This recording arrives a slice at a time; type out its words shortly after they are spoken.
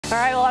All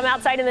right, well, I'm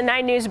outside in the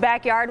 9 News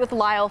backyard with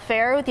Lyle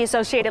Fair with the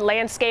Associated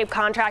Landscape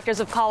Contractors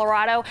of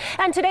Colorado.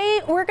 And today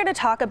we're going to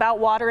talk about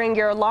watering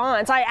your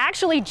lawns. I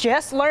actually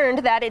just learned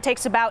that it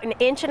takes about 1.5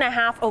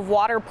 inches of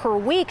water per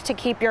week to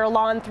keep your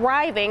lawn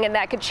thriving, and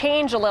that could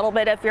change a little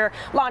bit if your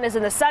lawn is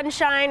in the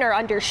sunshine or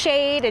under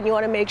shade and you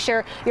want to make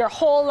sure your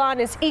whole lawn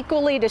is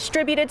equally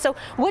distributed. So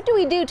what do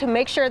we do to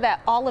make sure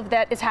that all of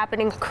that is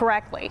happening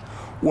correctly?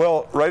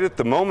 Well, right at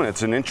the moment,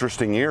 it's an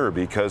interesting year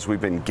because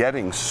we've been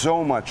getting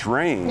so much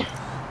rain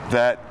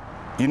that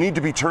you need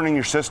to be turning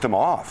your system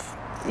off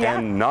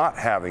and not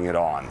having it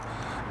on,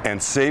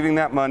 and saving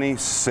that money,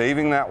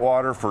 saving that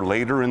water for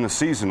later in the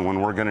season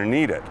when we're going to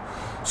need it.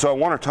 So I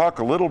want to talk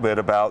a little bit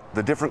about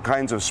the different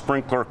kinds of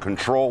sprinkler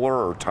controller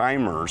or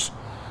timers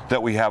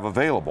that we have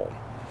available.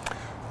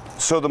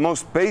 So the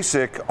most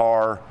basic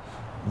are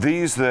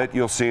these that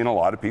you'll see in a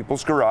lot of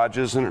people's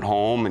garages and at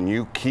home, and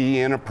you key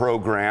in a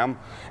program,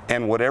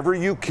 and whatever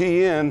you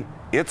key in,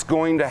 it's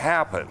going to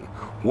happen,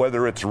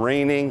 whether it's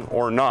raining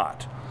or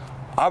not.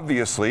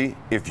 Obviously,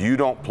 if you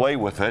don't play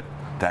with it,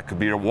 that could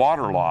be a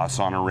water loss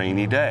on a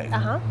rainy day.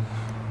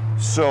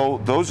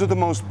 So those are the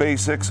most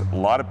basics. A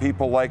lot of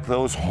people like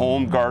those,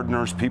 home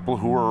gardeners, people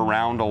who are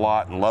around a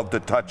lot and love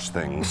to touch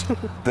things.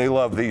 They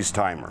love these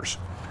timers.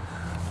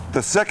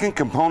 The second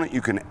component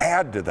you can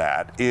add to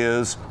that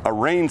is a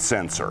rain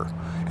sensor.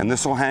 And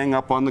this will hang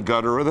up on the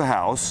gutter of the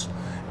house.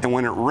 And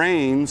when it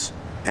rains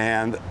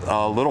and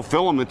a little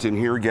filament in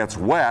here gets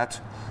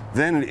wet,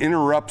 then it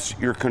interrupts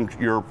your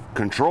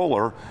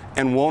controller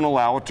and won't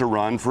allow it to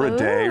run for a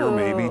day or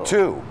maybe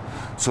two.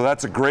 So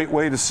that's a great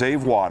way to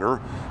save water,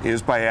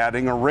 is by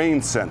adding a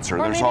rain sensor.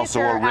 Or there's also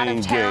a rain out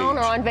of town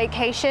gauge. Or on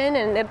vacation,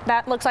 and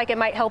that looks like it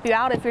might help you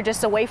out if you're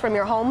just away from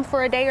your home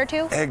for a day or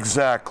two.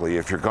 Exactly.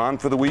 If you're gone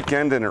for the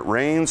weekend and it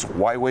rains,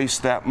 why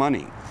waste that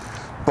money?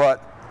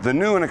 But the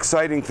new and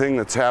exciting thing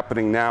that's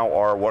happening now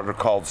are what are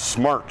called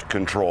smart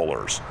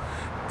controllers.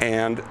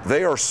 And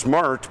they are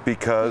smart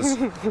because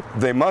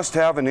they must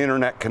have an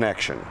internet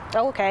connection.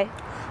 Oh, okay.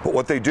 But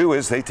what they do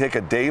is they take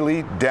a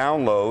daily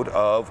download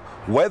of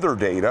weather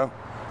data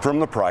from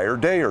the prior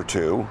day or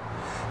two,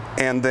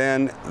 and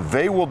then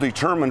they will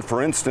determine,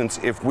 for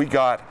instance, if we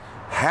got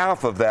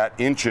half of that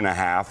 1.5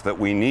 inches that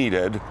we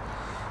needed,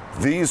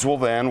 these will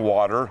then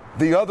water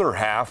the other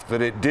half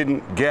that it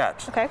didn't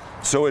get. Okay.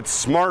 So it's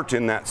smart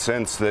in that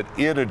sense that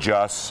it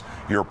adjusts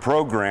your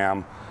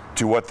program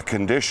to what the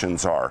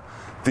conditions are.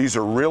 These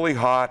are really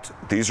hot.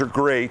 These are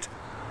great.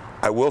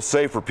 I will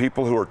say, for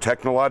people who are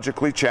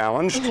technologically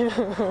challenged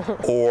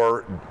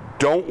or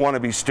don't want to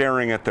be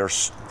staring at their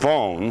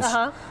phones,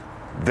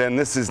 then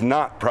this is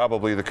not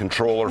probably the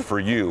controller for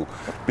you.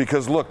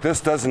 Because look,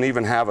 this doesn't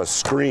even have a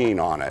screen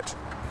on it.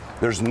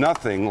 There's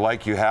nothing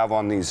like you have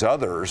on these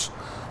others.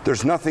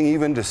 There's nothing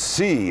even to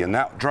see, and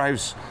that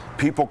drives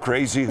people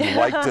crazy who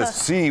like to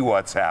see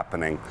what's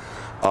happening.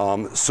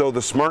 So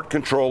the smart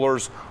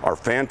controllers are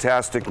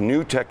fantastic.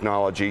 New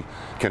technology,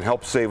 can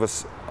help save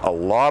us a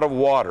lot of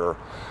water,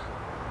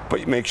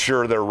 but make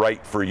sure they're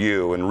right for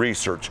you. And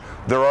research,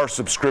 there are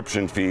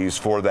subscription fees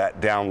for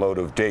that download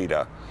of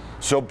data.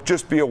 So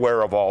just be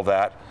aware of all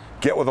that.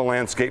 Get with a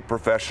landscape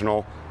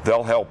professional,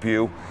 they'll help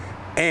you.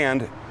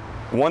 And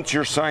once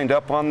you're signed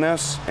up on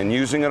this and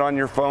using it on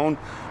your phone,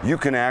 you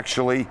can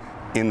actually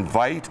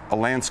invite a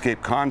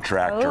landscape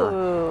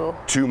contractor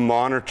to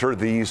monitor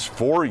these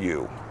for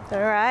you. All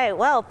right,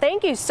 well,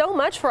 thank you so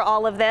much for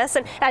all of this.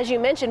 And as you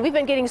mentioned, we've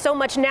been getting so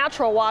much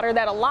natural water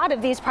that a lot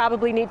of these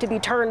probably need to be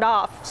turned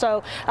off.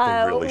 So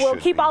we'll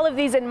keep all of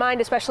these in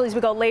mind, especially as we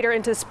go later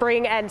into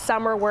spring and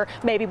summer where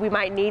maybe we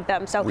might need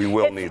them. So we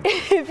will need them.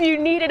 If you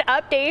need an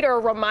update or a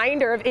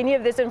reminder of any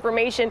of this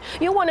information,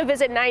 you'll want to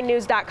visit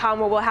 9news.com,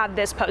 where we'll have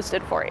this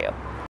posted for you.